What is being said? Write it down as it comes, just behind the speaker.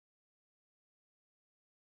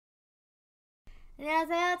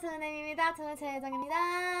안녕하세요, 투은엠입니다. 투은 최혜정입니다.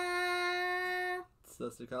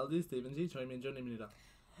 Sassy Stephen G. Minjon입니다.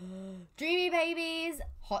 Dreamy babies,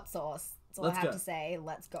 hot sauce. That's all I have to say.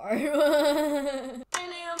 Let's go.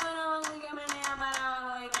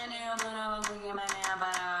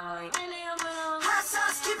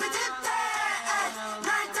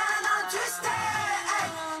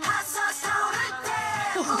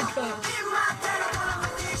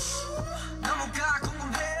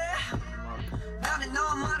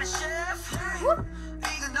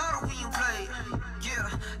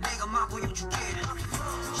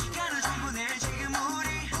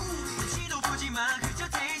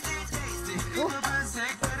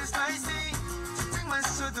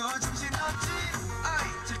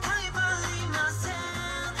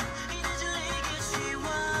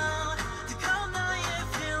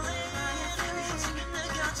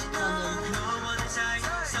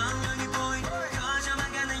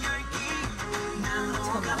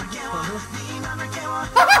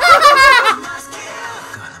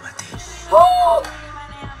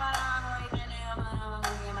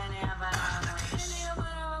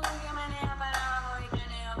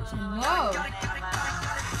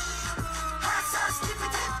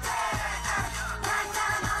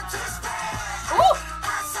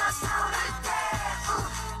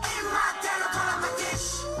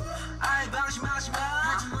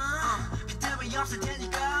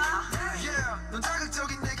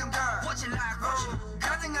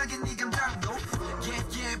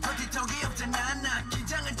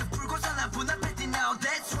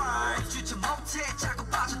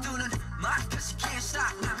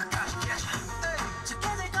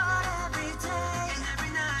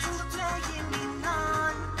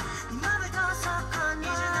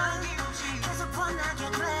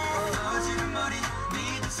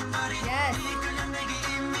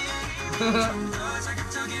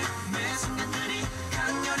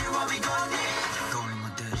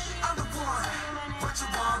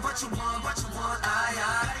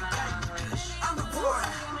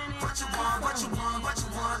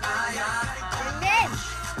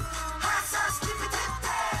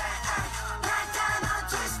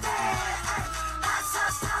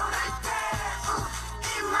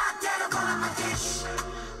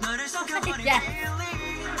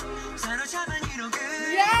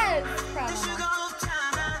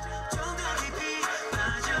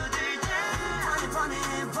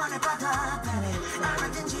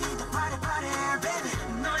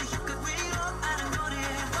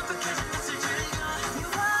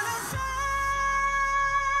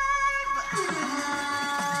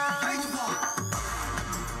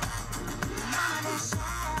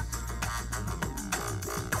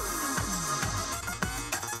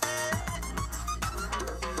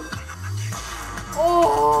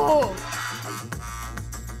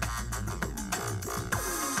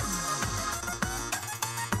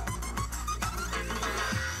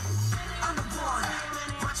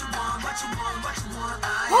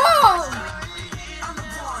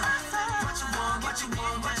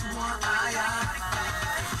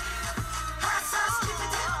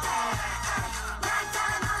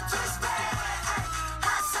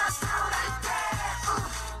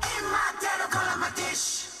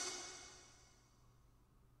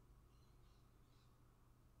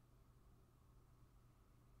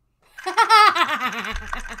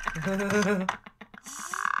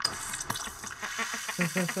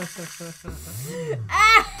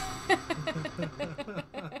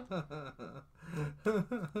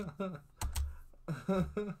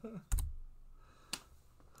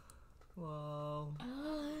 Wow.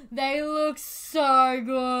 They look so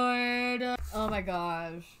good. Oh my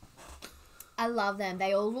gosh. I love them.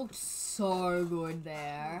 They all look so good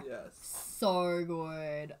there. Yes. So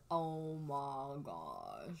good. Oh my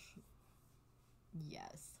gosh.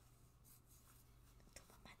 Yes.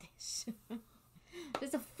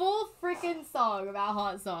 There's a full freaking song about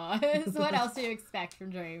hot sauce. What else do you expect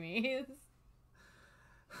from Dreamies?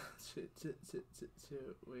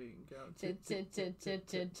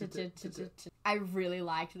 I really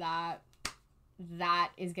liked that.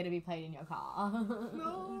 That is going to be played in your car.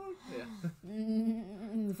 No.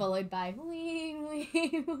 Yeah. Followed by wee,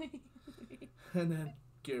 wee, wee. And then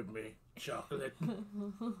give me chocolate.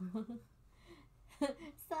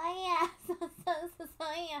 Soya,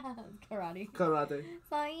 soya, karate. Karate.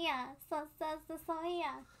 Soya, soya,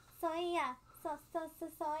 soya, soya,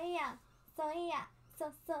 soya,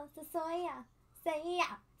 soya,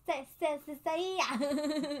 soya, soya.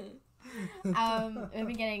 We've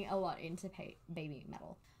been getting a lot into baby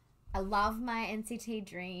metal. I love my NCT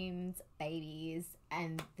Dreams babies,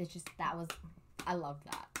 and I loved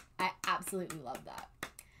that. I absolutely loved that.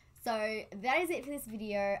 So that is it for this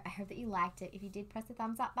video. I hope that you liked it. If you did, press the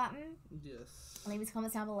thumbs up button. Yes. Leave us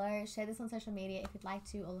comments down below. Share this on social media if you'd like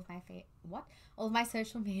to. All of my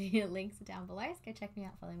social media links are down below. So go check me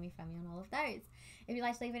out, follow me, find me on all of those. If you'd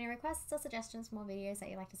like to leave any requests or suggestions for more videos that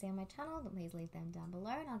you'd like to see on my channel, then please leave them down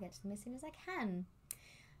below and I'll get to them as soon as I can.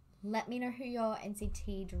 Let me know who your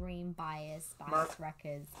NCT DREAM bias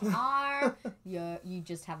wreckers are. You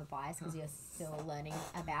just have a bias because you're still learning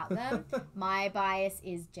about them. My bias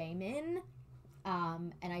is Jaemin.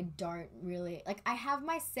 And I don't really... Like, I have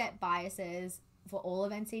my set biases for all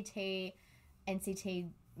of NCT, NCT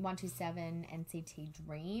 127, NCT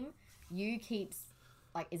DREAM. You keeps...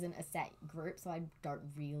 Like, isn't a set group, so I don't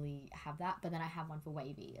really have that. But then I have one for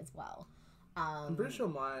Wavy as well. I'm pretty sure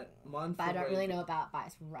mine. But I don't really know about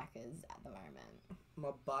bias wreckers at the moment. My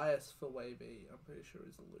bias for Wavy, I'm pretty sure,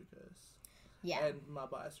 is Lucas. Yeah. And my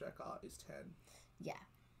bias wrecker is 10. Yeah.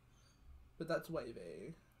 But that's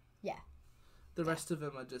Wavy. Yeah. The rest of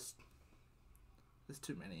them are just... There's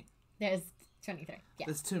too many. There's 23. Yeah.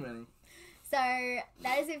 There's too many. So,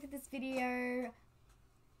 that is it for this video.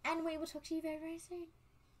 And we will talk to you very, very soon.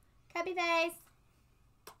 Copy face.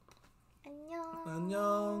 Annyeong.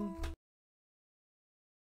 Annyeong.